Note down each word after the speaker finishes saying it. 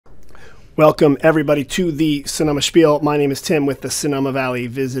Welcome, everybody, to the Sonoma Spiel. My name is Tim with the Sonoma Valley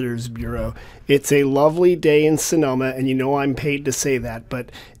Visitors Bureau. It's a lovely day in Sonoma, and you know I'm paid to say that, but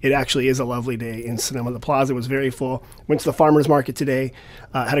it actually is a lovely day in Sonoma. The Plaza was very full. Went to the farmer's market today,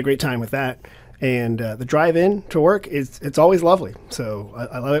 had a great time with that. And the drive-in to work, it's always lovely. So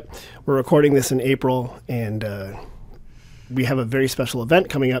I love it. We're recording this in April, and we have a very special event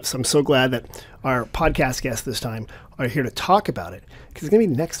coming up. So I'm so glad that our podcast guests this time are here to talk about it, because it's going to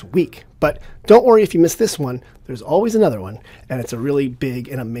be next week. But don't worry if you miss this one. There's always another one, and it's a really big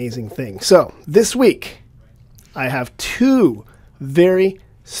and amazing thing. So this week, I have two very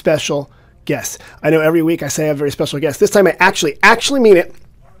special guests. I know every week I say I have very special guests. This time I actually mean it.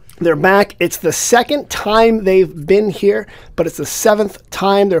 They're back. It's the second time they've been here, but it's the seventh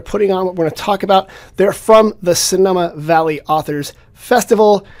time they're putting on what we're going to talk about. They're from the Sonoma Valley Authors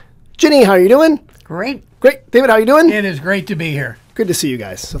Festival. Ginny, how are you doing? Great. Great. David, how are you doing? It is great to be here. Good to see you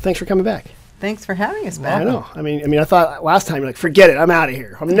guys. So thanks for coming back. Thanks for having us back. I know. I mean, I thought last time you're like, forget it. I'm out of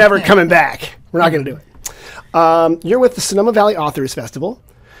here. I'm never coming back. We're not going to do it. You're with the Sonoma Valley Authors Festival,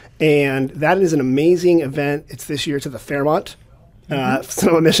 and that is an amazing event. It's this year to the Fairmont.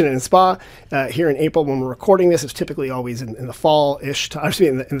 Sonoma Mission and Spa here in April. When we're recording this, it's typically always in the fall-ish time,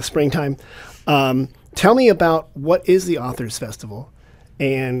 excuse me, in the springtime. Tell me about what is the Authors Festival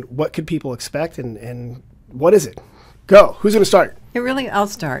and what could people expect and what is it? Go. Who's going to start? I'll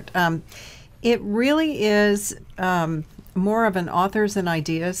start. It really is more of an authors and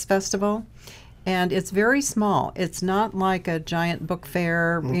ideas festival. And it's very small. It's not like a giant book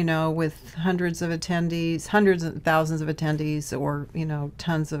fair, you know, with hundreds of attendees, hundreds of thousands of attendees, or, you know,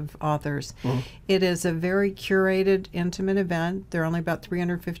 tons of authors. It is a very curated, intimate event. There are only about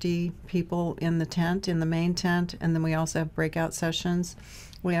 350 people in the tent, in the main tent, and then we also have breakout sessions.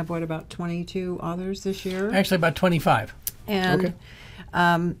 We have, about 22 authors this year? Actually, about 25. And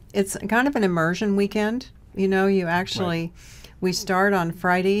it's kind of an immersion weekend. You know, you actually... Right. We start on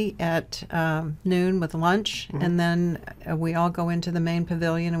Friday at noon with lunch, and then we all go into the main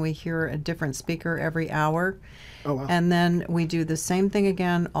pavilion and we hear a different speaker every hour. Oh, wow. And then we do the same thing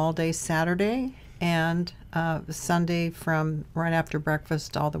again all day Saturday and Sunday from right after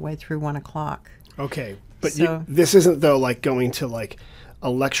breakfast all the way through 1 o'clock. Okay. But so, this isn't, though, like going to like a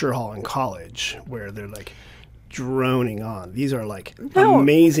lecture hall in college where they're like droning on. These are like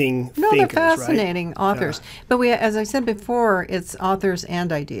amazing thinkers, they're fascinating right? authors. But we, as I said before, it's authors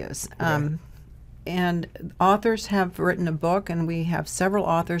and ideas. Okay. And authors have written a book, and we have several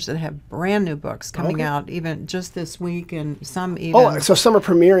authors that have brand new books coming out, even just this week, and some even. Oh, so some are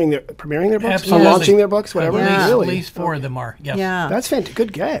premiering their books, Absolutely. Some launching their books, whatever. At least 4 of them are. Yes. Yeah, that's fantastic.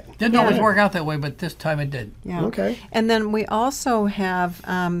 Good get. Didn't always work out that way, but this time it did. Yeah. Okay. And then we also have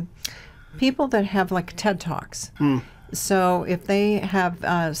people that have like TED Talks. So if they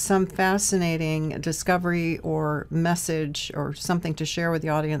have some fascinating discovery or message or something to share with the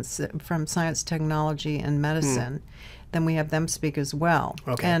audience from science, technology, and medicine, then we have them speak as well.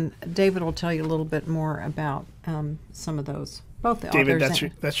 Okay. And David will tell you a little bit more about some of those. Both the David,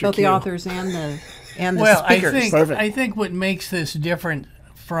 authors, that's your both cue. the authors and the well, speakers. I think what makes this different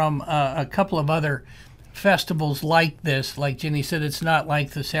from a couple of other festivals like this, like Ginny said, it's not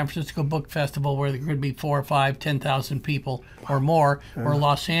like the San Francisco Book Festival where there could be 4 or 5, 10,000 people or more, or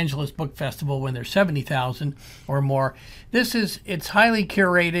Los Angeles Book Festival when there's 70,000 or more. It's highly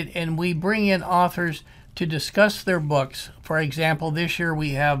curated, and we bring in authors to discuss their books. For example, this year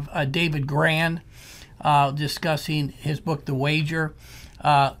we have David Grann discussing his book, The Wager.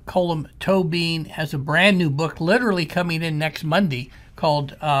 Colum Tobin has a brand new book literally coming in next Monday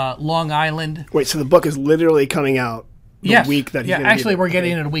called Long Island. Wait, so the book is literally coming out the week that he's going to actually, we're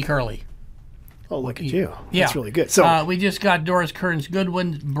getting it a week early. Oh, look at you. Yeah. That's really good. So we just got Doris Kearns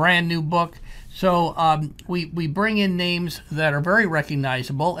Goodwinn, brand new book. So we bring in names that are very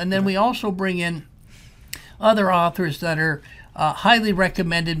recognizable, and then we also bring in other authors that are highly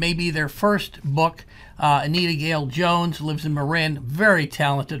recommended, maybe their first book. Anita Gail Jones lives in Marin, very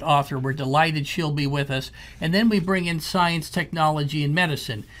talented author. We're delighted she'll be with us. And then we bring in science, technology, and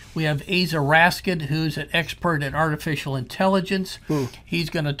medicine. We have Asa Raskin, who's an expert in artificial intelligence. He's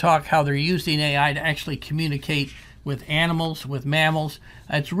going to talk how they're using AI to actually communicate with animals, with mammals.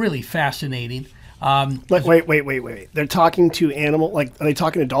 It's really fascinating. Wait. They're talking to animal, like, are they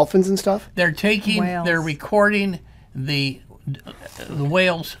talking to dolphins and stuff? They're recording the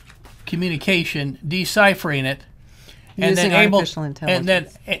whales' communication, deciphering it, and then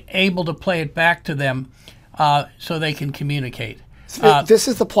able to play it back to them so they can communicate. This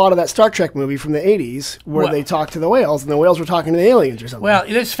is the plot of that Star Trek movie from the 80s where they talked to the whales, and the whales were talking to the aliens or something. Well,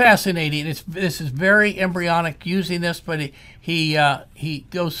 it is fascinating. This is very embryonic using this, but he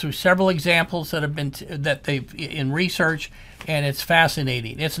goes through several examples that have been in research, and it's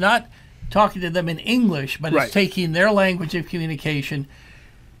fascinating. It's not talking to them in English, but it's taking their language of communication.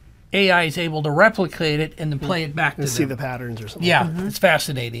 AI is able to replicate it and then play it back to them. See the patterns or something. Yeah, it's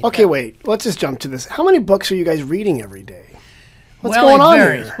fascinating. Okay, wait. Let's just jump to this. How many books are you guys reading every day? What's well, going on it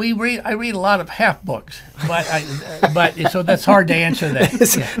varies. here? I read a lot of half books, but so that's hard to answer that.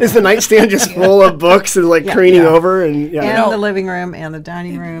 Is the nightstand just full of books and like craning over and the living room and the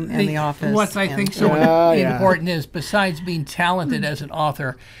dining room and the office? What I think so important is, besides being talented as an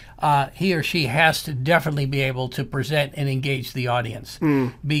author, he or she has to definitely be able to present and engage the audience,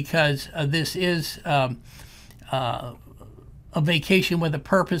 because this is a vacation with a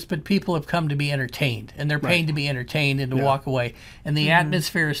purpose, but people have come to be entertained, and they're paying to be entertained and to walk away. And the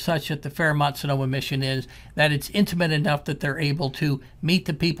atmosphere is such at the Fairmont Sonoma Mission is that it's intimate enough that they're able to meet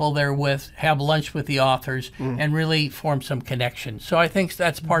the people they're with, have lunch with the authors, and really form some connection. So I think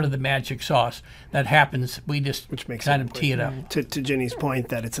that's part of the magic sauce that happens. We just kind of tee it up. To Ginny's point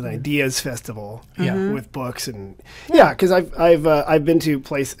that it's an ideas festival with books and because I've been to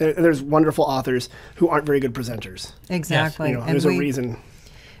place and there's wonderful authors who aren't very good presenters. Exactly. And there's a reason.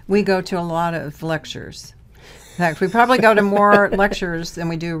 We go to a lot of lectures. In fact, we probably go to more lectures than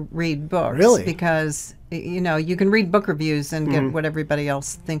we do read books. Really? Because, you can read book reviews and get what everybody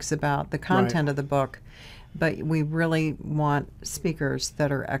else thinks about the content of the book. But we really want speakers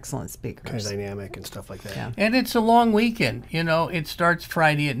that are excellent speakers. Kind of dynamic and stuff like that. Yeah. And it's a long weekend. It starts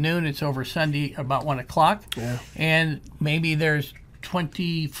Friday at noon. It's over Sunday about 1 o'clock. Yeah. And maybe there's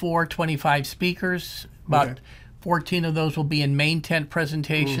 24, 25 speakers. About 14 of those will be in main tent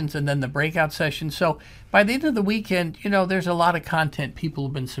presentations and then the breakout sessions. So by the end of the weekend, there's a lot of content people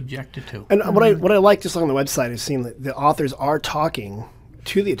have been subjected to. And what I like just on the website is seeing that the authors are talking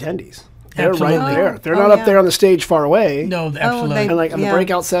to the attendees. They're right there. They're not up there on the stage far away. No, absolutely. And like on the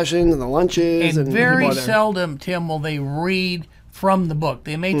breakout sessions and the lunches. And very seldom, Tim, will they read from the book.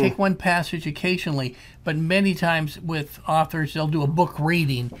 They may take one passage occasionally, but many times with authors, they'll do a book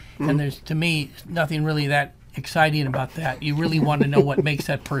reading. And there's, to me, nothing really that exciting about that. You really want to know what makes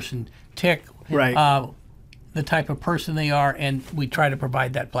that person tick. Right. The type of person they are, and we try to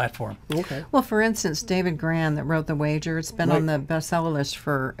provide that platform. Okay. Well, for instance, David Grann that wrote The Wager, it's been on the bestseller list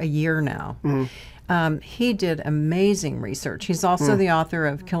for a year now. He did amazing research. He's also the author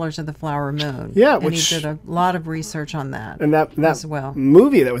of Killers of the Flower Moon. Yeah, and he did a lot of research on that. And that as well.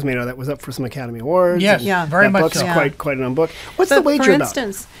 movie that was made out of that was up for some Academy Awards. Yes, very much book's so. quite an book. What's The Wager for about?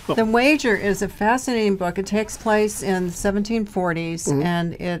 instance, The Wager is a fascinating book. It takes place in the 1740s,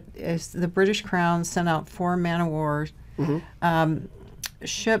 and it is the British Crown sent out 4 man-of-war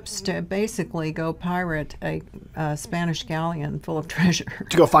ships to basically go pirate a Spanish galleon full of treasure.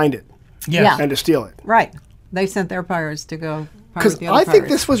 To go find it. Yes. And to steal it. Right. They sent their pirates to go pirate Because the other I think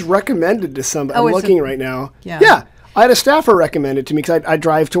pirates. this was recommended to somebody. I'm is looking it? right now. Yeah. I had a staffer recommend it to me because I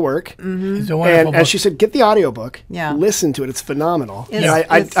drive to work. It's a wonderful book. And she said, get the audiobook. Yeah. Listen to it. It's phenomenal. It's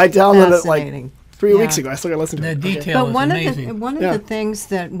I downloaded it like fascinating. 3 weeks ago. I still got to listen to The it. detail But is one amazing. of the things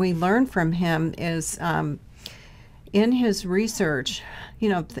that we learned from him is in his research,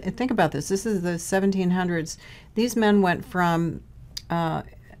 think about this. This is the 1700s. These men went from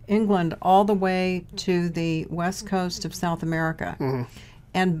England all the way to the west coast of South America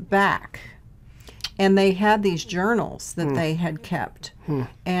and back. And they had these journals that they had kept,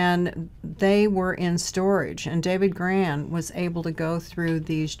 and they were in storage. And David Grann was able to go through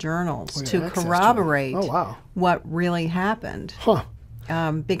these journals to corroborate what really happened.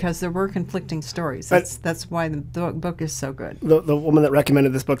 Because there were conflicting stories. That's why the book is so good. The woman that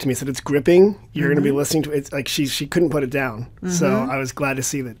recommended this book to me said it's gripping. You're going to be listening to it. It's like she couldn't put it down. So I was glad to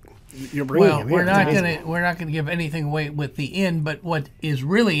see that you're bringing him here. We're not gonna give anything away with the end, but what is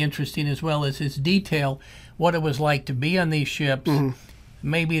really interesting as well is his detail, what it was like to be on these ships.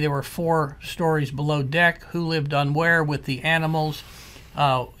 Maybe there were 4 stories below deck, who lived on where with the animals.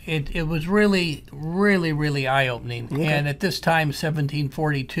 It was really, really, really eye-opening. And at this time,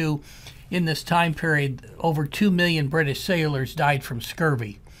 1742, in this time period, over 2 million British sailors died from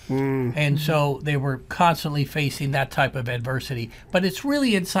scurvy. And so they were constantly facing that type of adversity. But it's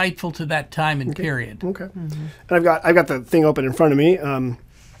really insightful to that time and period. Okay. And I've got the thing open in front of me.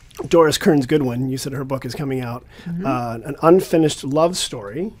 Doris Kearns Goodwinn, you said her book is coming out. An unfinished love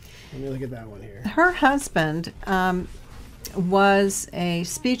story. Let me look at that one here. Her husband was a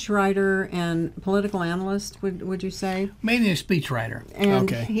speechwriter and political analyst. Would you say? Mainly a speechwriter. And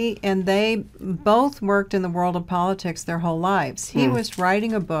Okay. they both worked in the world of politics their whole lives. He was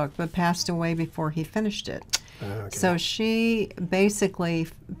writing a book, but passed away before he finished it. Okay. So she basically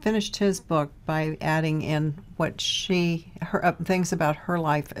finished his book by adding in what her things about her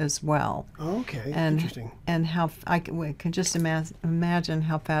life as well. Okay, And, interesting. And how we can just imagine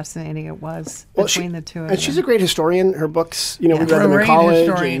how fascinating it was Well, between the two of them. And she's a great historian. Her books, we read A them in great college.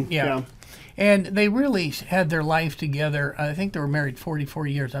 historian, and, yeah. And they really had their life together. I think they were married 44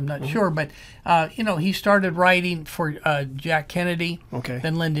 years. I'm not sure. But, he started writing for Jack Kennedy, Okay.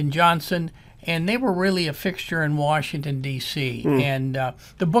 then Lyndon Johnson. And they were really a fixture in Washington, D.C. And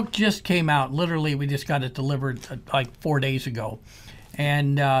the book just came out. Literally, we just got it delivered like 4 days ago.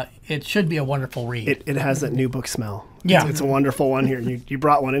 And it should be a wonderful read. It has that new book smell. Yeah. It's a wonderful one here. You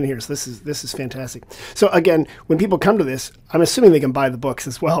brought one in here, so this is fantastic. So again, when people come to this, I'm assuming they can buy the books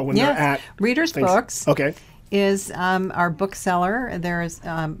as well when they're at Reader's things. Books. Okay. Is our bookseller. There is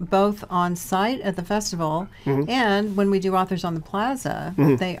both on site at the festival, and when we do Authors on the Plaza,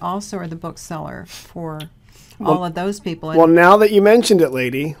 they also are the bookseller for all of those people. Well, now that you mentioned it,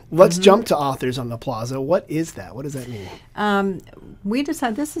 lady, let's jump to Authors on the Plaza. What is that? What does that mean? We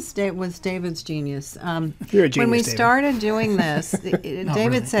decided was David's genius. You're a genius, when we David. started doing this, David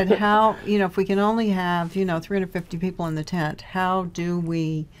really. said, "How if we can only have 350 people in the tent, how do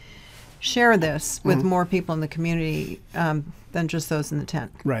we share this with more people in the community than just those in the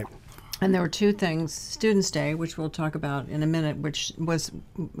tent?" Right. And there were two things: Students' Day, which we'll talk about in a minute, which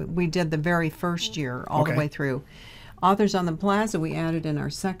we did the very first year all the way through. Authors on the Plaza we added in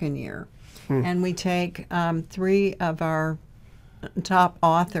our second year, and we take 3 of our top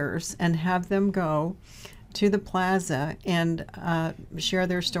authors and have them go to the Plaza and share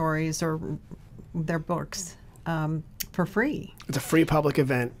their stories or their books for free. It's a free public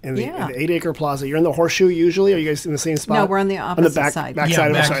event in the, Yeah. in the 8-acre plaza. You're in the Horseshoe usually? Are you guys in the same spot? No, we're on the opposite back side. Back Yeah,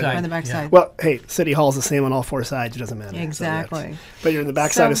 side. back Sorry. side. We're on the back Yeah. side. Well, hey, City Hall's the same on all 4 sides. It doesn't matter. So Exactly. but you're in the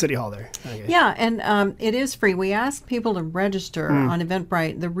back side of So- City Hall there. Okay. Yeah, and it is free. We ask people to register on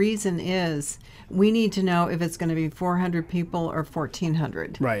Eventbrite. The reason is we need to know if it's going to be 400 people or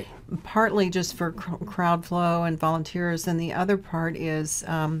 1,400. Right. Partly just for crowd flow and volunteers, and the other part is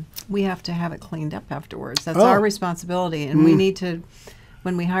we have to have it cleaned up afterwards. That's our responsibility, and we need to.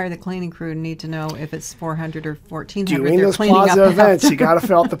 When we hire the cleaning crew, need to know if it's 400 or 1,400. Doing they're those cleaning plaza up events, after. you got to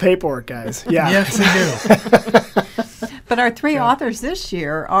fill out the paperwork, guys. Yeah. Yes, we do. But our 3 authors this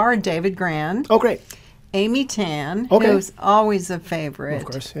year are David Grann, Oh, great. Amy Tan, Okay. who's always a favorite, Of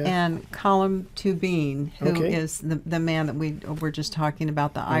course, yeah. and Colum Tubine, who Okay. is the man that we were just talking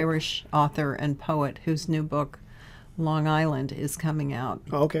about, the Irish author and poet whose new book, Long Island, is coming out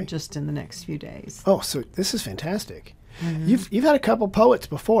Okay. just in the next few days. Oh, so this is fantastic. You've had a couple poets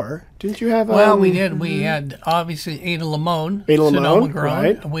before, didn't you have? Well, we did. We had obviously Ada Lamone, Ada Lamone, Sonoma grown.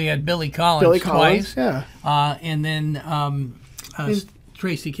 right. We had Billy Collins, Billy Collins, twice, yeah. and then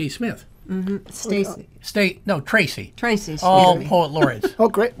Tracy K. Smith. Stacy, Tracy. Tracy, All excuse me. poet laureates. Oh,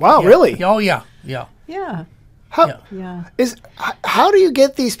 great. Wow, Yeah. really? Oh yeah, yeah. Yeah, How Yeah. yeah. how do you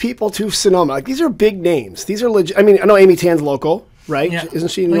get these people to Sonoma? Like, these are big names. These are legit. I mean, I know Amy Tan's local, right? Yeah. Isn't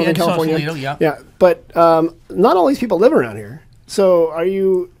she in Oh, yeah, Northern in California? Sausalito, yeah. Yeah, but not all these people live around here. So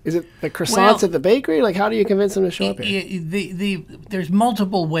is it the croissants Well, at the bakery? Like, how do you convince them to show up here? There's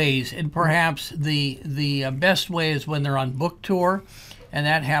multiple ways, and perhaps the best way is when they're on book tour, and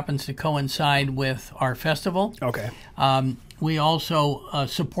that happens to coincide with our festival. Okay. We also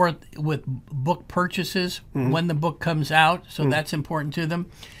support with book purchases when the book comes out, so that's important to them.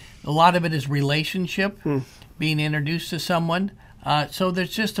 A lot of it is relationship, being introduced to someone. So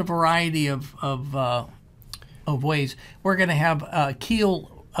there's just a variety of ways. We're going to have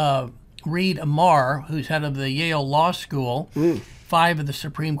Akhil read Amar, who's head of the Yale Law School. 5 of the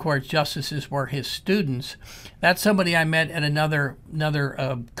Supreme Court justices were his students. That's somebody I met at another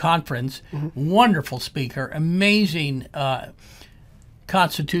conference. Wonderful speaker, amazing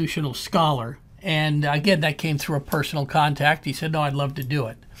constitutional scholar. And again, that came through a personal contact. He said, "No, I'd love to do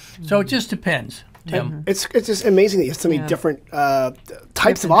it." So it just depends, Tim. It's just amazing that you have so many different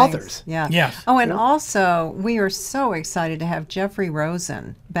types of Different authors. things. Yeah. Yes. Oh, and also, we are so excited to have Jeffrey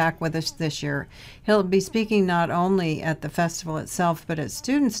Rosen back with us this year. He'll be speaking not only at the festival itself, but at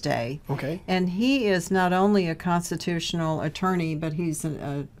Students' Day. Okay. And he is not only a constitutional attorney, but he's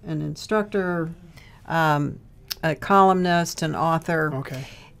an instructor, a columnist, an author. Okay.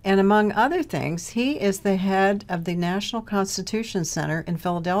 And among other things, he is the head of the National Constitution Center in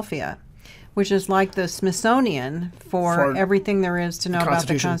Philadelphia, which is like the Smithsonian for everything there is to know about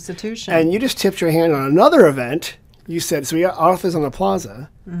the Constitution. And you just tipped your hand on another event you said, so we got authors on the Plaza,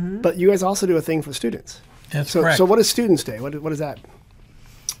 but you guys also do a thing for students. That's So, correct. so what is Students' Day? What is that?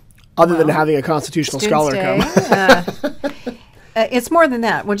 Other than having a constitutional scholar come. It's more than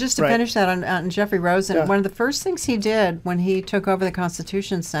that. Well, just to Right. finish that on Jeffrey Rosen, Yeah. one of the first things he did when he took over the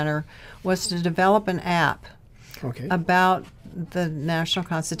Constitution Center was to develop an app Okay. about the National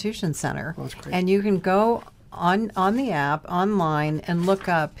Constitution Center. Oh, that's great. And you can go on the app online and look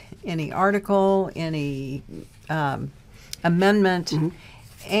up any article, any amendment,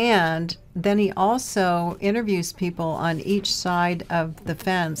 and then he also interviews people on each side of the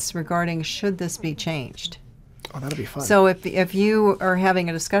fence regarding should this be changed. Oh, that'll be fun. So if you are having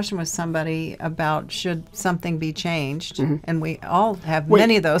a discussion with somebody about should something be changed, and we all have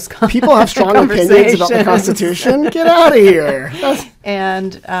many of those People have strong opinions about the Constitution. Get out of here.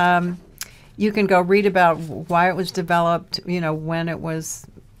 and you can go read about why it was developed, when it was,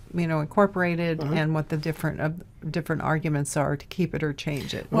 incorporated, and what the different arguments are to keep it or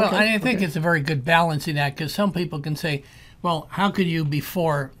change it. Well, I think it's a very good balancing act because some people can say, well, how could you,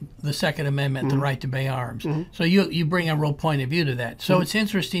 before the Second Amendment, the right to bear arms? So you bring a real point of view to that. So it's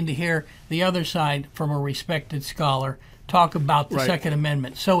interesting to hear the other side from a respected scholar talk about the Second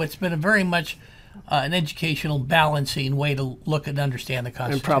Amendment. So it's been a very much an educational, balancing way to look and understand the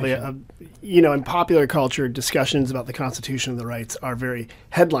Constitution. And probably, in popular culture, discussions about the Constitution and the rights are very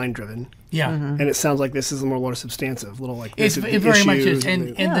headline driven. Yeah. And it sounds like this is a more substantive, little like It this is the very much issues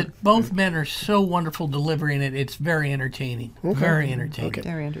is. And both men are so wonderful delivering it. It's very entertaining. Very entertaining. Okay.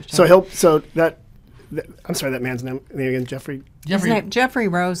 Very interesting. I'm sorry, that man's name again, Jeffrey His name, Jeffrey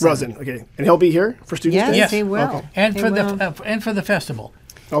Rosen. Rosen. Okay. And he'll be here for Students' Yes, Day? Yes. he will. Okay. And He for will. and for the festival.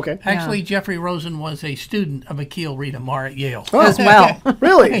 Okay. Actually, Jeffrey Rosen was a student of Akhil Reed Amar at Yale. as well.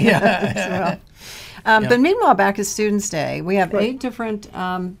 Really? Yeah. But meanwhile, back at Students' Day, we have 8 different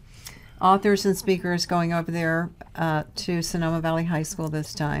authors and speakers going over there to Sonoma Valley High School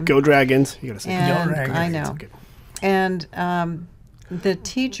this time. Go Dragons. You got to say And Go Dragons. I know. Okay. And the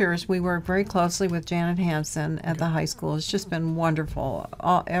teachers, we work very closely with Janet Hansen at the high school. It's just been wonderful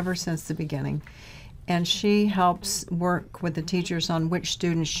ever since the beginning. And she helps work with the teachers on which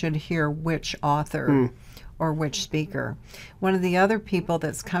students should hear which author or which speaker. One of the other people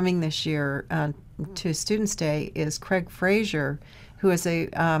that's coming this year to Students' Day is Craig Frazier, who is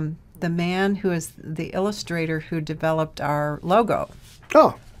the man who is the illustrator who developed our logo.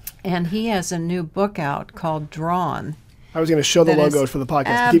 Oh, And he has a new book out called Drawn. I was going to show the that is logo for the podcast.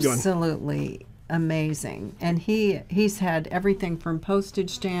 But keep going. Absolutely amazing. And he's had everything from postage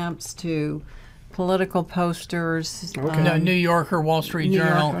stamps to political posters. No, New Yorker, Wall Street New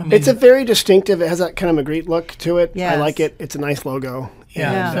Journal. Yorker. I mean, It's a very distinctive. It has that kind of Magritte look to it. I Yes. like it. It's a nice logo.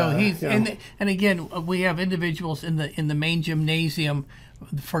 yeah. Yeah. So he's yeah. and again, we have individuals in the main gymnasium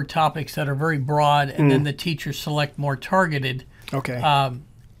for topics that are very broad, and then the teachers select more targeted Okay.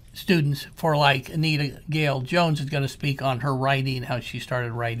 students for, like Anita Gail Jones is going to speak on her writing, how she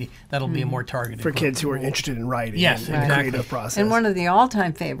started writing. That'll be a more targeted for group. kids who are interested in writing. Yes, and exactly. creative process. And one of the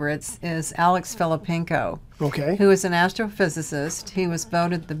all-time favorites is Alex Filipinko, Okay. who is an astrophysicist. He was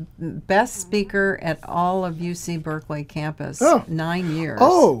voted the best speaker at all of UC Berkeley campus 9 years.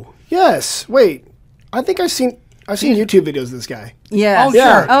 Oh, yes. Wait. I think I've seen YouTube videos of this guy. Yes. Oh,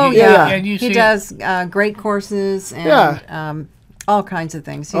 sure. Oh, Yeah. yeah. And you He see- does great courses and all kinds of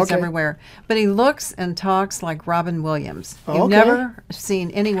things. He's Okay. everywhere. But he looks and talks like Robin Williams. Oh, You've okay. never seen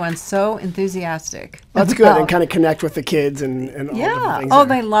anyone so enthusiastic. That's good. about- And kind of connect with the kids and all the Yeah. things. Oh,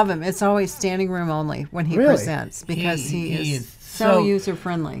 there. they love him. It's always standing room only when he Really? presents because he is so so-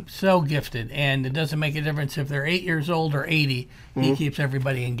 user-friendly. So gifted, and it doesn't make a difference if they're 8 years old or 80. He keeps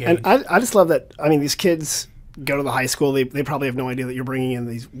everybody engaged. And I just love that. I mean, these kids go to the high school. They probably have no idea that you're bringing in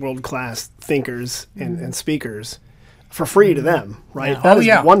these world-class thinkers and speakers for free to them, right? Yeah. That Oh, is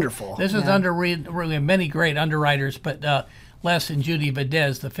yeah. wonderful. This is we have many great underwriters, but Les and Judy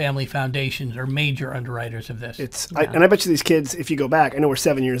Vadez, the family foundations, are major underwriters of this. And I bet you these kids, if you go back, I know we're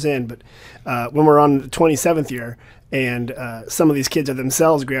 7 years in, but when we're on the 27th year, and some of these kids are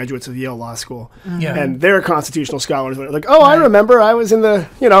themselves graduates of Yale Law School, Yeah. and they're constitutional scholars. They're like, oh, I remember I was in the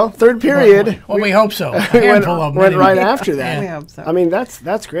third period. Well, we hope so. A handful of them. went right anyway. after that. We hope so. I mean,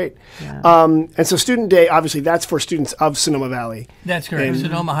 that's great. Yeah. And so Student Day, obviously, that's for students of Sonoma Valley. That's correct.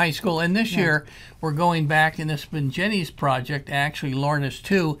 Sonoma High School. And this year, we're going back, and this has been Jenny's project, actually Lorna's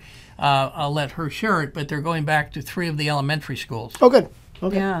too. I'll let her share it, but they're going back to 3 of the elementary schools. Oh, good.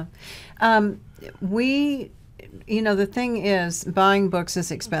 Okay. Yeah. The thing is, buying books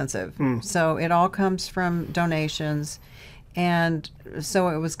is expensive. So it all comes from donations. And so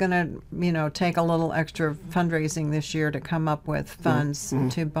it was going to, you know, take a little extra fundraising this year to come up with funds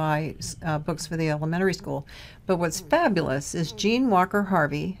to buy books for the elementary school. But what's fabulous is Jean Walker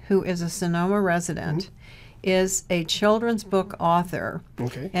Harvey, who is a Sonoma resident, is a children's book author.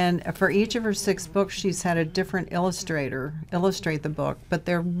 Okay. And for each of her 6 books, she's had a different illustrator illustrate the book, but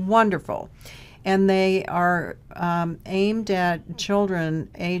they're wonderful. And they are aimed at children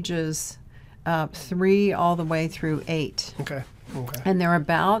ages 3 all the way through 8. Okay. Okay. And they're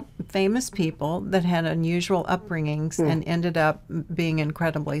about famous people that had unusual upbringings and ended up being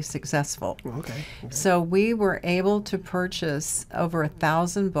incredibly successful. Okay. So we were able to purchase over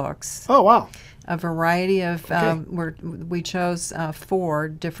 1,000 books. Oh, wow. A variety of, we chose 4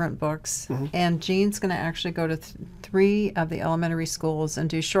 different books. And Jean's going to actually go to 3 of the elementary schools and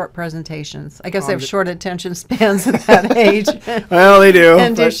do short presentations. I guess they have short attention spans at that age. Well, they do.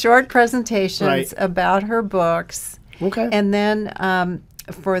 And do short presentations about her books. Okay. And then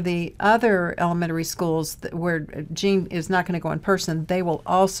for the other elementary schools where Jean is not going to go in person, they will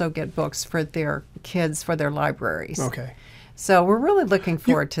also get books for their kids for their libraries. Okay. So we're really looking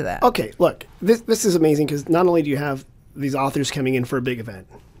forward to that. Okay, look, this is amazing because not only do you have these authors coming in for a big event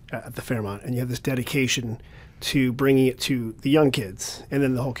at the Fairmont, and you have this dedication to bringing it to the young kids and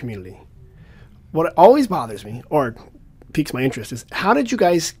then the whole community. What always bothers me, or piques my interest, is how did you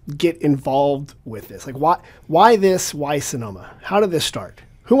guys get involved with this? Like, why this? Why Sonoma? How did this start?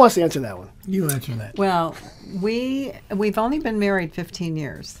 Who wants to answer that one? You answer that. Well, we've only been married 15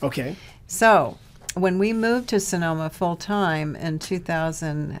 years. Okay. So when we moved to Sonoma full time in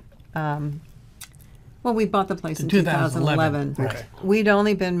 2000, well, we bought the place in 2011. Okay. We'd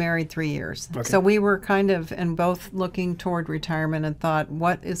only been married 3 years. Okay. So we were kind of, and both looking toward retirement and thought,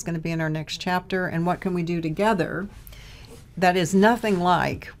 what is going to be in our next chapter and what can we do together that is nothing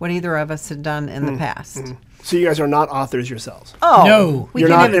like what either of us had done in the past. So you guys are not authors yourselves? Oh, No. we You're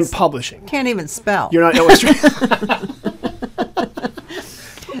can't not even in publishing? Can't even spell. You're not illustrating?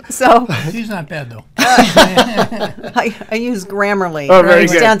 So She's not bad, though. I use Grammarly very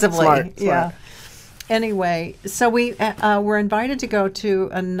good. extensively. Smart. Yeah. Anyway, so we were invited to go to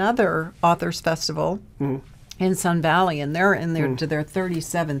another authors festival in Sun Valley, and they're in their to their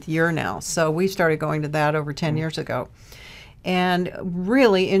 37th year now. So we started going to that over 10 years ago, and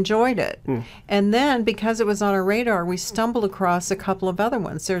really enjoyed it. And then because it was on our radar, we stumbled across a couple of other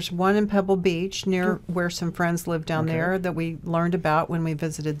ones. There's one in Pebble Beach near where some friends live down there that we learned about when we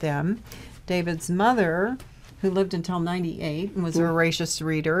visited them. David's mother, who lived until 98 and was a voracious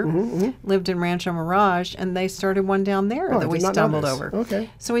reader, lived in Rancho Mirage, and they started one down there that we stumbled over.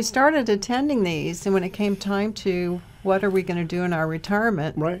 Okay. So we started attending these, and when it came time to what are we going to do in our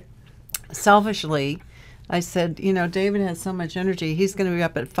retirement, Right. selfishly, I said, you know, David has so much energy. He's going to be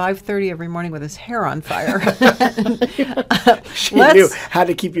up at 5:30 every morning with his hair on fire. She knew how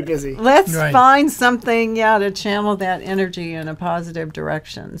to keep you busy. Let's Right. find something, to channel that energy in a positive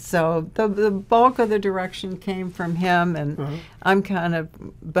direction. So the bulk of the direction came from him, and I'm kind of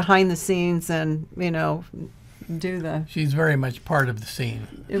behind the scenes and, do the... She's very much part of the scene.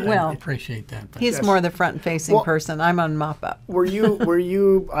 Well, I appreciate that. But He's more the front-facing person. I'm on mop-up. Were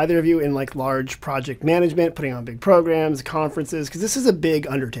you either of you in like large project management, putting on big programs, conferences? Because this is a big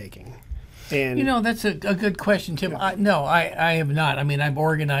undertaking. And that's a good question, Tim. No, I have not. I mean, I've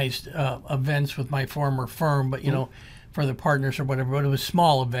organized events with my former firm, but for the partners or whatever. But it was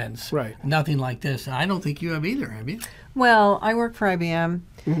small events, Right. Nothing like this. And I don't think you have either, have you? Well, I worked for IBM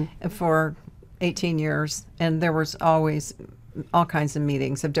for 18 years, and there was always all kinds of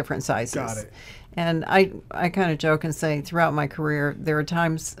meetings of different sizes. Got it. And I kind of joke and say throughout my career, there were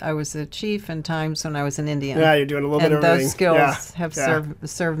times I was a chief and times when I was an Indian. Yeah, you're doing a little bit of and everything. those skills have Yeah.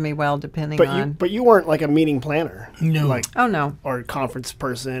 served me well, depending But on... you weren't like a meeting planner. No. Like, Oh, no. or a conference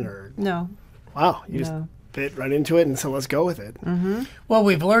person or No. wow, you just No. fit right into it, and so let's go with it. Well,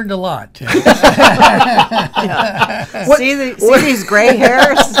 we've learned a lot, Tim. See these gray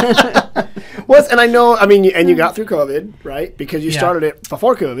hairs? And I know, and you got through COVID, right? Because you started it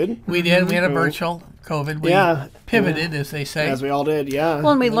before COVID, We did. We had a virtual COVID. We pivoted, as they say. as we all did. Yeah.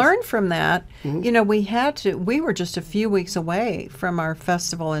 Well, and we learned from that. We were just a few weeks away from our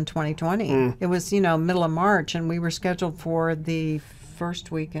festival in 2020. It was, middle of March, and we were scheduled for the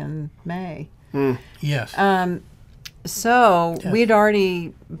first week in May. Yes. So we'd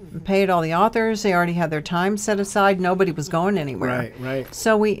already paid all the authors. They already had their time set aside. Nobody was going anywhere. Right.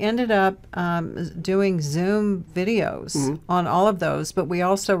 So we ended up doing Zoom videos on all of those, but we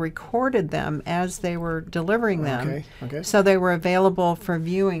also recorded them as they were delivering them. Okay. So they were available for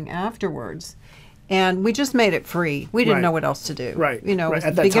viewing afterwards. And we just made it free. We didn't Right. know what else to do. Right. It was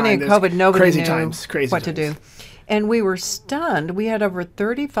At the that beginning time, of COVID. there's Nobody crazy knew times, crazy what to times. do. And we were stunned. We had over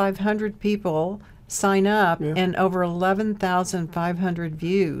 3,500 people sign up and over 11,500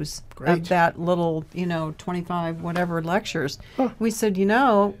 views of that little, 25 whatever lectures. We said,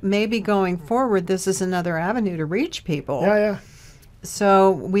 maybe going forward, this is another avenue to reach people. Yeah.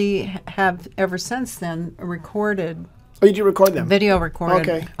 So we have ever since then recorded. Oh, you do record them? Video recorded.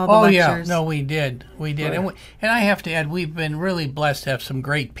 Okay. All the lectures. Yeah. No, we did. Right. And I have to add, we've been really blessed to have some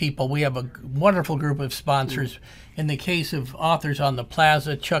great people. We have a wonderful group of sponsors. In the case of authors on the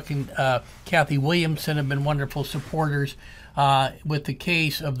Plaza, Chuck and Kathy Williamson have been wonderful supporters. With the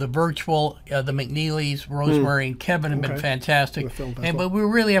case of the virtual, the McNeelys, Rosemary and Kevin have been fantastic. But we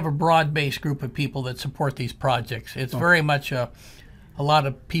really have a broad-based group of people that support these projects. It's very much a lot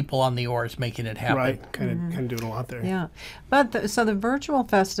of people on the oars making it happen. Right, kind of doing a lot there. Yeah, but so the virtual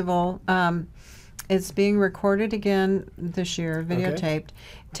festival is being recorded again this year, videotaped.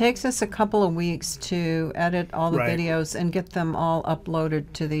 Takes us a couple of weeks to edit all the videos and get them all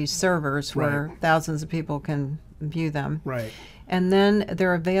uploaded to these servers where thousands of people can view them. Right. And then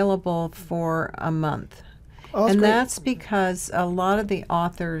they're available for a month. Oh, that's and great. That's because a lot of the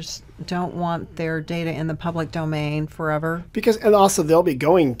authors don't want their data in the public domain forever. And also they'll be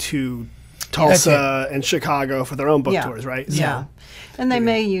going to Tulsa and Chicago for their own book tours, right? Yeah. And they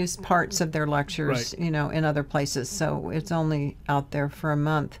may use parts of their lectures, in other places. So it's only out there for a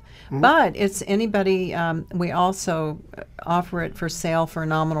month. But it's anybody, we also offer it for sale for a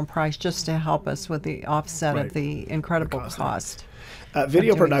nominal price just to help us with the offset of the incredible cost.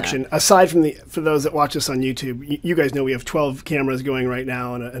 Video production, aside from for those that watch us on YouTube, you guys know we have 12 cameras going right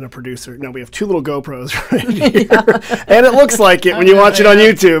now and a producer. No, we have 2 little GoPros right here. And it looks like it when you watch it on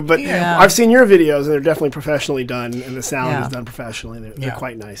YouTube. But I've seen your videos, and they're definitely professionally done, and the sound is done professionally. They're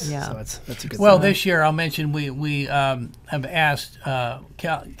quite nice. Yeah. So that's a good Well, this year, I'll mention we have asked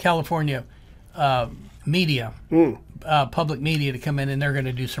California media, public media to come in, and they're going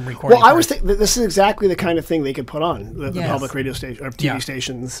to do some recording. Well, I was thinking this is exactly the kind of thing they could put on the public radio station or TV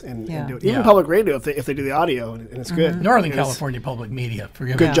stations and do it. Even public radio if they do the audio and it's good. Northern California Public Media,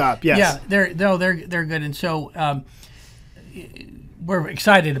 forgive me. Good job. Yes. Yeah, they're good, and so we're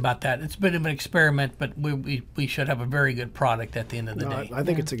excited about that. It's a bit of an experiment, but we should have a very good product at the end of the day. I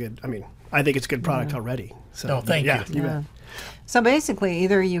think it's a good. I think it's a good product already. So thank you. Yeah. So basically,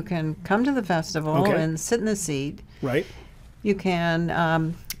 either you can come to the festival and sit in the seat. Right. You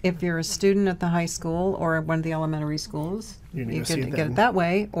can, if you're a student at the high school or one of the elementary schools, you can get it that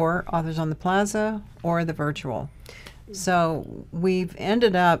way, or Authors on the Plaza or the virtual. So we've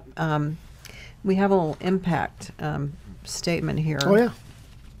ended up, we have a little impact statement here. Oh,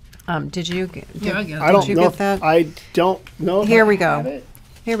 yeah. Did you get that? I don't know. Here we go.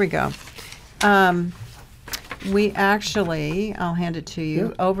 Here we go. We actually, I'll hand it to you.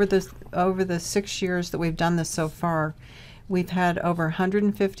 Yeah. Over the 6 years that we've done this so far, we've had over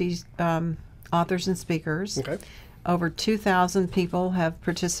 150 authors and speakers. Okay. Over 2,000 people have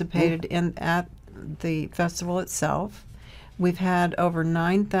participated at the festival itself. We've had over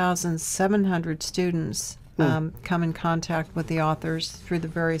 9,700 students come in contact with the authors through the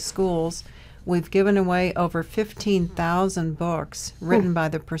various schools. We've given away over 15,000 books written by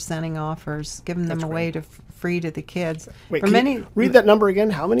the presenting authors, given them away free to the kids. Wait, can you read that number again?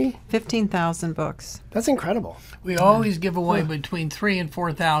 How many? 15,000 books. That's incredible. We always give away between 3,000 and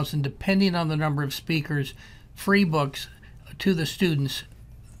 4,000, depending on the number of speakers, free books to the students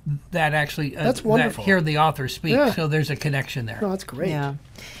that actually that's wonderful. That hear the author speak. Yeah. So there's a connection there. No, that's great. Yeah.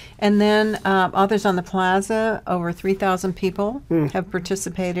 And then Authors on the Plaza, over 3,000 people have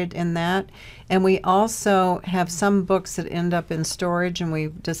participated in that. And we also have some books that end up in storage, and we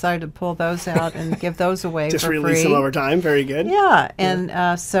decided to pull those out and give those away Just for free. Just release them over time. Very good. Yeah.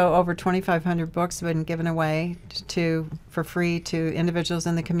 And so over 2,500 books have been given away for free to individuals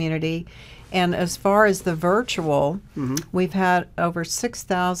in the community. And as far as the virtual, we've had over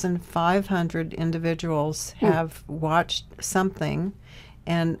 6,500 individuals have watched something,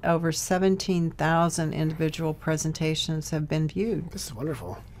 and over 17,000 individual presentations have been viewed. This is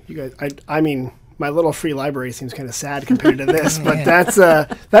wonderful. You guys, I mean, my little free library seems kind of sad compared to this, but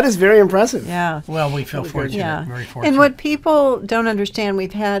that is very impressive. Yeah. Well, we feel fortunate. Yeah. Very fortunate. And what people don't understand,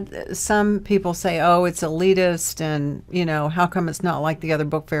 we've had some people say, "Oh, it's elitist," and how come it's not like the other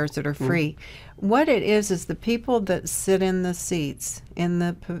book fairs that are free? What it is the people that sit in the seats in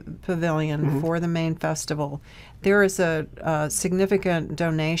the pavilion for the main festival, there is a significant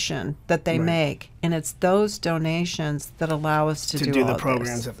donation that they make, and it's those donations that allow us to do the all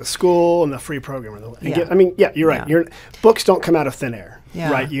programs this. at the school and the free program. Yeah. I mean, yeah, you're right. Yeah. Books don't come out of thin air,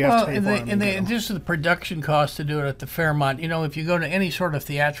 Yeah. right? You have to pay for them. And just the production cost to do it at the Fairmont. You know, if you go to any sort of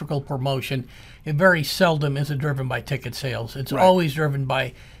theatrical promotion, it very seldom is driven by ticket sales. It's always driven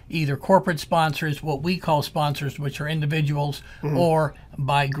by either corporate sponsors, what we call sponsors, which are individuals, or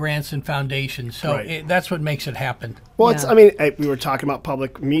by grants and foundations. So that's what makes it happen. Well, it's, I mean, we were talking about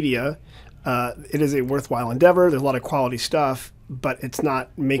public media. It is a worthwhile endeavor. There's a lot of quality stuff, but it's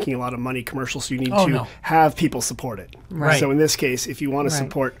not making a lot of money commercial, so you need to have people support it. Right. So in this case, if you want to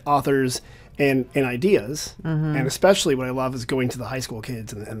support authors and ideas, and especially what I love is going to the high school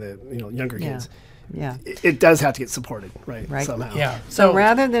kids and the younger kids. Yeah. It does have to get supported, right? Somehow. Yeah. So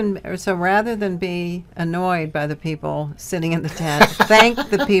rather than be annoyed by the people sitting in the tent, thank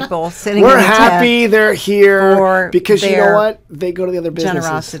the people sitting in the tent. We're happy they're here for because you know their what? They go to the other businesses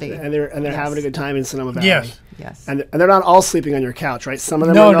generosity. and they're having a good time in Sonoma Valley. Yes. And they're not all sleeping on your couch, right? Some of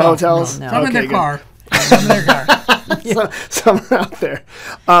them are in the hotels. No. Some in their good. car. Some in their car. Some are out there.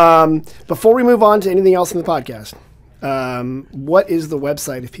 Before we move on to anything else in the podcast, what is the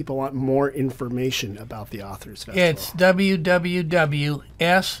website if people want more information about the Authors Festival? It's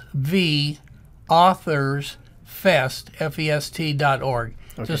www.svauthors.org.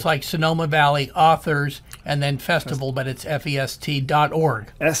 Just like Sonoma Valley Authors and then Festival, but it's FEST.org.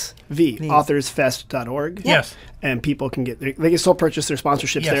 SVAuthorsFest.org. Yes. And people can they can still purchase their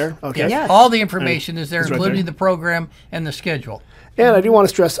sponsorships there? Okay. Yes. All the information is there, right including there. the program and the schedule. And I do want to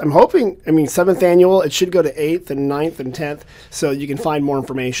stress, I'm hoping, 7th annual, it should go to 8th and 9th and 10th, so you can find more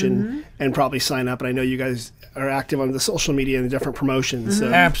information and probably sign up. And I know you guys are active on the social media and the different promotions. So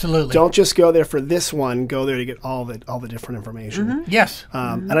Absolutely. don't just go there for this one. Go there to get all the different information. Yes.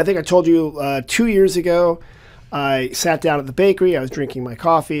 And I think I told you 2 years ago, I sat down at the bakery. I was drinking my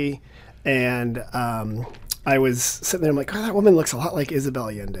coffee, and I was sitting there. I'm like, oh, that woman looks a lot like Isabel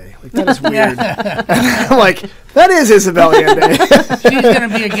Allende. Like, that is weird. I'm like, that is Isabel Allende. She's going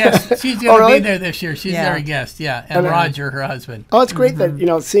to be a guest. She's going to really? be there this year. She's their guest, and Roger, her husband. Oh, it's great that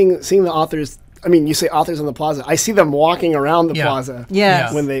seeing the authors. I mean, you say authors on the plaza. I see them walking around the plaza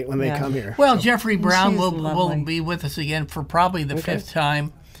Yes. when they come here. Well, Jeffrey Brown she's will lovely. be with us again for probably the fifth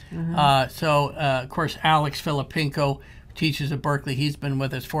time. Of course, Alex Filipinko teaches at Berkeley. He's been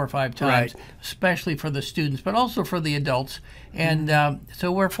with us 4 or 5 times, especially for the students, but also for the adults. And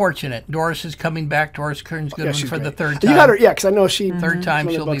so we're fortunate. Doris is coming back. Doris Kearns Goodwin she's for the great. third time. You got her, because I know she. Third time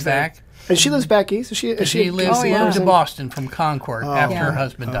she's she'll one be of the books back. And she lives back east. She lives in Boston from Concord after her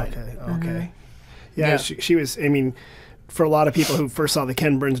husband died. Okay. Yeah, she was. I mean, for a lot of people who first saw the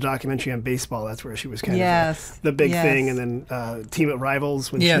Ken Burns documentary on baseball, that's where she was kind of the big thing. And then Team of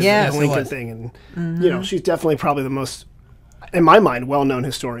Rivals when she did the Lincoln thing, and she's definitely probably the most, in my mind, well-known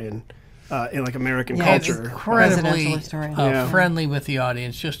historian in like American culture. Incredibly historian. friendly with the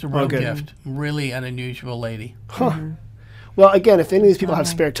audience. Just a real gift. Really an unusual lady. Well, again, if any of these people have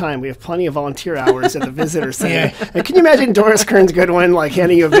spare time, we have plenty of volunteer hours at the visitor center. And can you imagine Doris Kearns Goodwin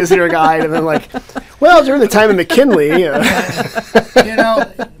handing you a visitor guide and then well, during the time of McKinley,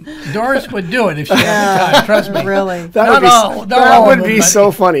 Doris would do it if she had the time. Trust me. Really, that would be so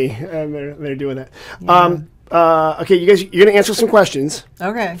funny. And they're doing that. Okay, you guys, you're gonna answer some questions.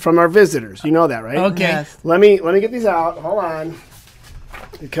 Okay. From our visitors. You know that, right? Okay. Yes. Let me get these out. Hold on,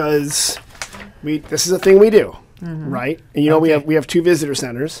 because this is a thing we do. Right, and we have 2 visitor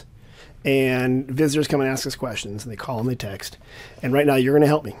centers, and visitors come and ask us questions, and they call and they text. And right now, you're going to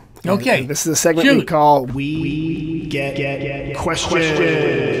help me. Okay. And this is a segment we call "We Get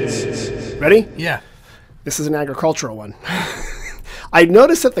Questions." Ready? Yeah. This is an agricultural one. I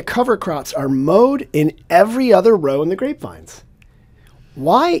noticed that the cover crops are mowed in every other row in the grapevines.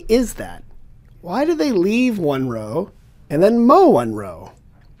 Why is that? Why do they leave one row and then mow one row?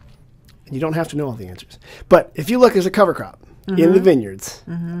 You don't have to know all the answers. But if you look, there's a cover crop in the vineyards.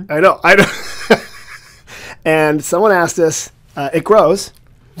 I know. And someone asked us, it grows.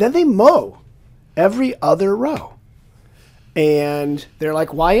 Then they mow every other row. And they're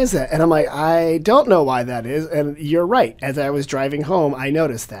like, why is that? And I'm like, I don't know why that is. And you're right. As I was driving home, I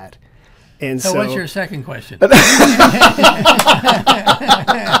noticed that. And so what's your second question?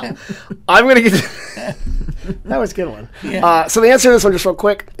 I'm going to get That was a good one. Yeah. So the answer to this one, just real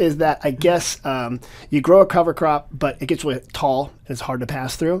quick, is that I guess you grow a cover crop, but it gets really tall and it's hard to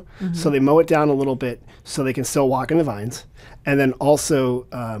pass through. So they mow it down a little bit so they can still walk in the vines. And then also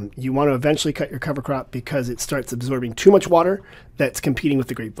you want to eventually cut your cover crop because it starts absorbing too much water that's competing with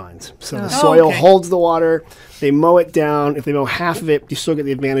the grapevines. So the soil holds the water. They mow it down. If they mow half of it, you still get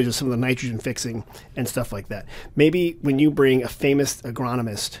the advantage of some of the nitrogen fixing and stuff like that. Maybe when you bring a famous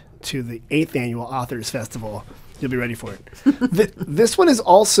agronomist to the 8th Annual Authors Festival, you'll be ready for it. This one is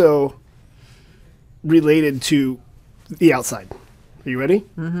also related to the outside. Are you ready?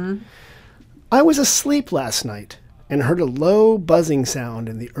 Mm-hmm. I was asleep last night and heard a low buzzing sound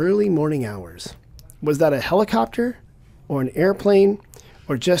in the early morning hours. Was that a helicopter or an airplane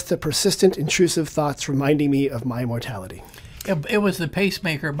or just the persistent intrusive thoughts reminding me of my mortality? It was the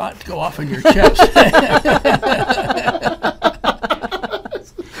pacemaker about to go off in your chest.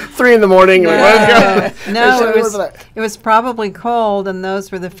 3 in the morning. It was probably cold, and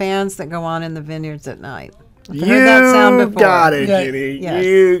those were the fans that go on in the vineyards at night. I've heard that sound before. Got it, Ginny. Yes.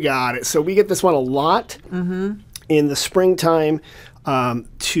 You got it. So we get this one a lot in the springtime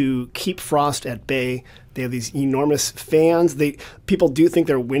to keep frost at bay. They have these enormous fans. People do think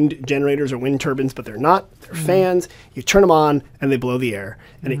they're wind generators or wind turbines, but they're not. They're fans. You turn them on, and they blow the air,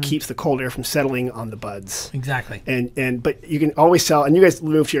 and it keeps the cold air from settling on the buds. Exactly. But you can always tell. And you guys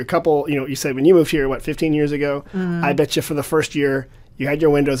moved here a couple. You said when you moved here, 15 years ago? I bet you for the first year you had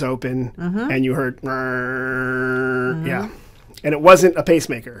your windows open, and you heard, yeah. And it wasn't a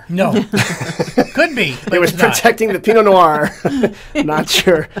pacemaker. No. Could be. It was protecting the Pinot Noir, not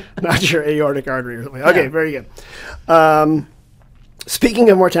your aortic artery or something. Okay, very good. Speaking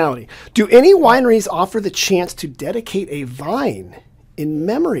of mortality, do any wineries offer the chance to dedicate a vine in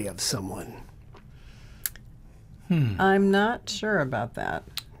memory of someone? I'm not sure about that.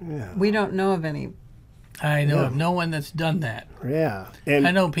 Yeah. We don't know of any. I know of no one that's done that. Yeah. And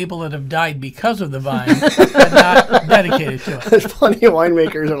I know people that have died because of the vine, but not dedicated to it. There's plenty of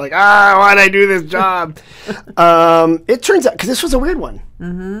winemakers that are like, why'd I do this job? It turns out, because this was a weird one.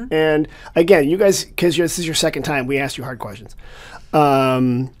 And again, you guys, because this is your second time, we asked you hard questions.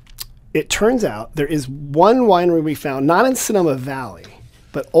 It turns out there is one winery we found, not in Sonoma Valley,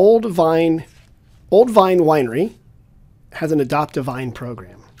 but Old Vine Winery has an Adopt a Vine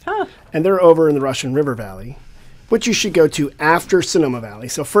program. And they're over in the Russian River Valley, which you should go to after Sonoma Valley.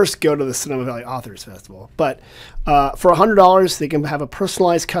 So first go to the Sonoma Valley Authors Festival. But for $100, they can have a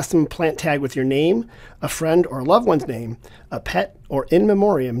personalized custom plant tag with your name, a friend or loved one's name, a pet, or in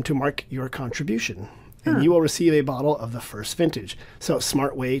memoriam to mark your contribution. And you will receive a bottle of the first vintage. So a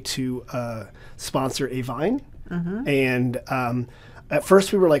smart way to sponsor a vine. And at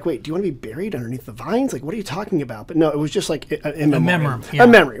first we were like, wait, do you want to be buried underneath the vines? Like, what are you talking about? But no, it was just like a memory. A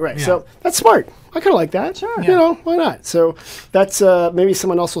memory, right. Yeah. So that's smart. I kind of like that. Sure. You why not? So that's maybe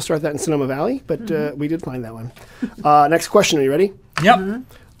someone else will start that in Sonoma Valley, but we did find that one. Next question. Are you ready? Yep.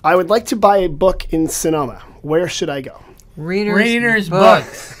 I would like to buy a book in Sonoma. Where should I go? Reader's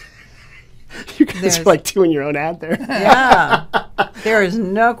Books. You guys are like doing your own ad there. Yeah. There is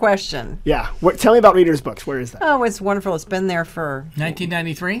no question. Yeah. Tell me about Reader's Books. Where is that? Oh, it's wonderful. It's been there for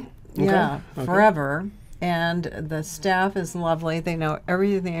 1993. Yeah, forever. And the staff is lovely. They know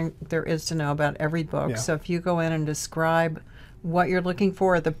everything there is to know about every book. Yeah. So if you go in and describe what you're looking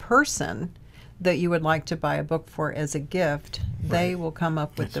for, the person that you would like to buy a book for as a gift, they will come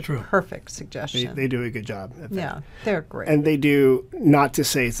up with the perfect suggestion. They do a good job at that. Yeah, they're great. And they do, not to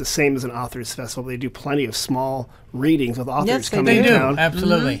say it's the same as an authors festival, they do plenty of small readings with authors coming in town.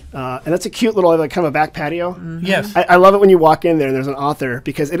 Absolutely. And that's a cute little, like, kind of a back patio. Yes. I love it when you walk in there and there's an author,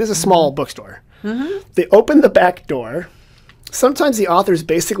 because it is a small bookstore. They open the back door. Sometimes the author's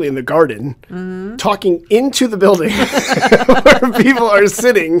basically in the garden, talking into the building where people are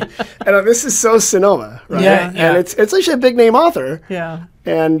sitting. And this is so Sonoma, right? Yeah. And it's actually a big name author. Yeah.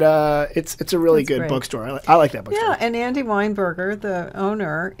 And it's a really good bookstore. I like that bookstore. Yeah, and Andy Weinberger, the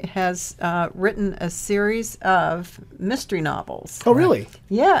owner, has written a series of mystery novels. Oh, really?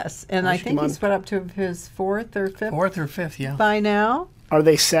 Yes, and I think he's put up to his fourth or fifth. Yeah. By now. Are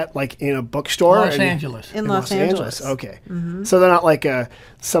they set like in a bookstore? Los Angeles. In Los Angeles. Okay. So they're not like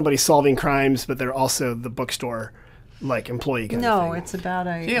somebody solving crimes, but they're also the bookstore like employee kind of thing. No, it's about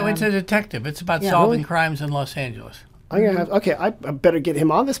a... Yeah, it's a detective. It's about solving crimes in Los Angeles. I'm gonna have, I better get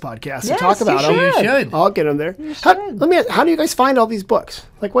him on this podcast and talk about him. You should. I'll get him there. Let me ask, how do you guys find all these books?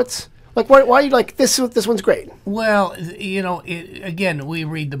 Like why are you like, this one's great? Well, again, we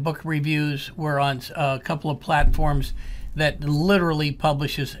read the book reviews. We're on a couple of platforms that literally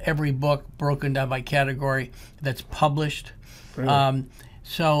publishes every book broken down by category that's published.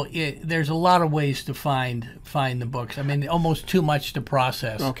 So there's a lot of ways to find the books. I mean, almost too much to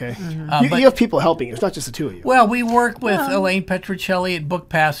process. Okay. But You have people helping you. It's not just the two of you. well, we work with Elaine Petrocelli at Book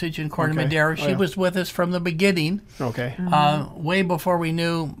Passage in Corte Okay. Madera. Oh, She yeah. was with us from the beginning, Okay. way before we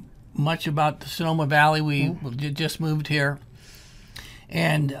knew much about the Sonoma Valley. We just moved here,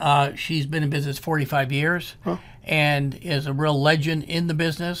 and she's been in business 45 years, and is a real legend in the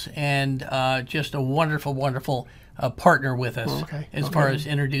business, and just a wonderful, wonderful partner with us okay. as far as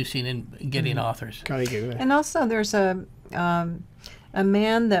introducing and getting authors. Kind of good. And also, there's a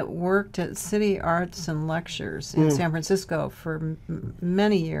man that worked at City Arts and Lectures in San Francisco for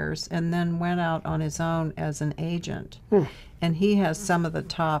many years, and then went out on his own as an agent. And he has some of the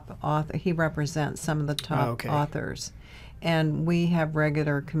top he represents some of the top authors. And we have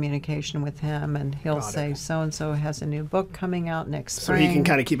regular communication with him, and he'll say, so-and-so has a new book coming out next So spring. he can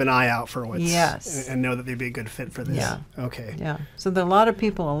kind of keep an eye out for what's... Yes. And know that they'd be a good fit for this. Yeah. Okay. Yeah. So there are a lot of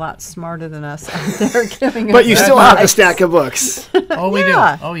people a lot smarter than us out there giving us But you still have the advice. stack of books. Oh, we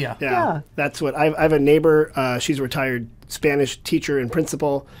Yeah. do. Oh, yeah. Yeah. That's what... I have a neighbor. She's a retired Spanish teacher and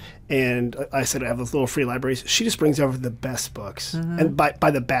principal. And I said I have those little free libraries. She just brings over the best books, and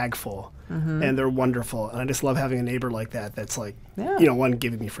by the bag full, and they're wonderful. And I just love having a neighbor like that. That's like, one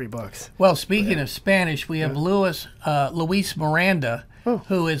giving me free books. Well, speaking of Spanish, we have Luis Miranda,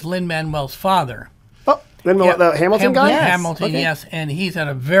 who is Lin-Manuel's father. Oh, then the Hamilton guy. Hamilton, Okay. yes, and he's had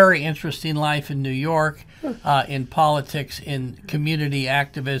a very interesting life in New York, in politics, in community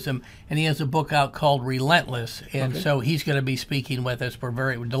activism, and he has a book out called Relentless, and so he's going to be speaking with us.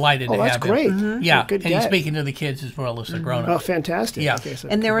 We're delighted to that's have great. him. Yeah, Good and he's get. speaking to the kids as well as the Oh, grown-ups. fantastic. Yeah. Okay, so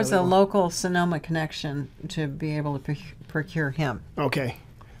And there was a really local Sonoma connection to be able to procure him. well. Okay.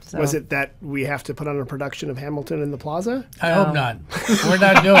 So. Was it that we have to put on a production of Hamilton in the Plaza? I hope not. We're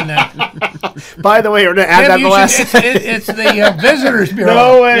not doing that. By the way, we're going to add Tim, that you the last... should- it's the Visitors Bureau.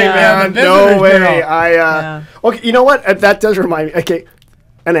 No way, Yeah. man. The No Visitors way. Bureau. Okay, you know what? That does remind me. Okay,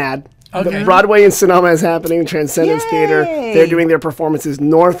 an ad. Okay. The Broadway in Sonoma is happening. Transcendence Theater. Yay. They're doing their performances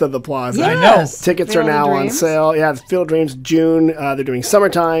north of the Plaza. I know. Yes. Tickets Field are of now on Dreams. sale. Yeah, Field of Dreams, June. They're doing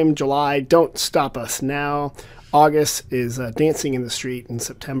summertime, July. Don't stop us now. August is Dancing in the Street, and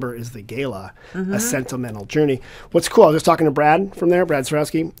September is the Gala, A Sentimental Journey. What's cool, I was just talking to Brad from there, Brad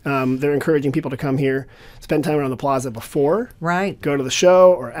Sarowski. They're encouraging people to come here, spend time around the Plaza before, Right. go to the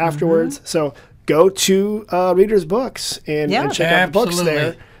show or afterwards. So go to Reader's Books and check out the books Absolutely.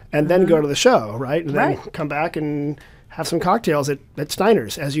 there, and then go to the show, right? And then Right. come back and have some cocktails at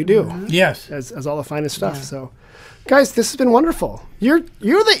Steiner's, as you do, Yes. as all the finest stuff. So, guys, this has been wonderful. You're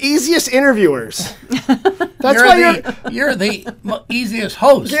the easiest interviewers. That's why You're the easiest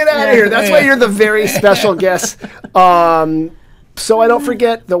host. get out of here. That's why you're the very special guest. So I don't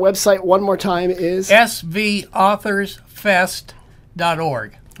forget, the website one more time is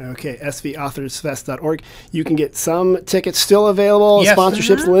svauthors.fest.org. okay, svauthors.fest.org. You can get some tickets still available. Yes.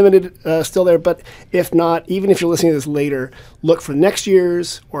 Sponsorships limited still there. But if not, even if you're listening to this later, look for next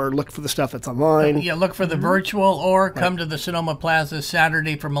year's or look for the stuff that's online. Yeah, look for the virtual or come to the Sonoma Plaza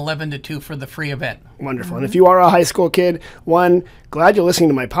Saturday from 11 to 2 for the free event. Wonderful. And if you are a high school kid, glad you're listening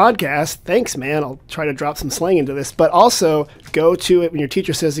to my podcast. Thanks, man. I'll try to drop some slang into this. But also, go to it when your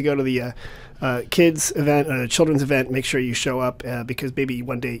teacher says to go to the kids event, children's event. Make sure you show up because maybe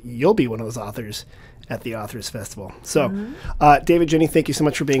one day you'll be one of those authors at the Authors Festival. So, David, Jenny, thank you so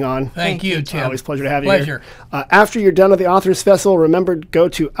much for being on. Thank you, Tim. Always a pleasure to have you Pleasure. here. After you're done at the Authors Festival, remember to go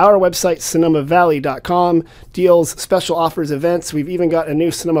to our website, sonomavalley.com. Deals, special offers, events. We've even got a new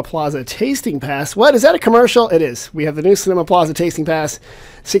Sonoma Plaza tasting pass. What? Is that a commercial? It is. We have the new Sonoma Plaza tasting pass.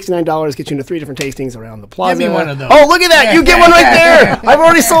 $69 gets you into 3 different tastings around the plaza. Give me one of those. Oh, look at that. You get one right there. I've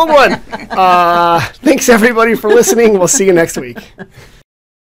already sold one. Thanks, everybody, for listening. We'll see you next week.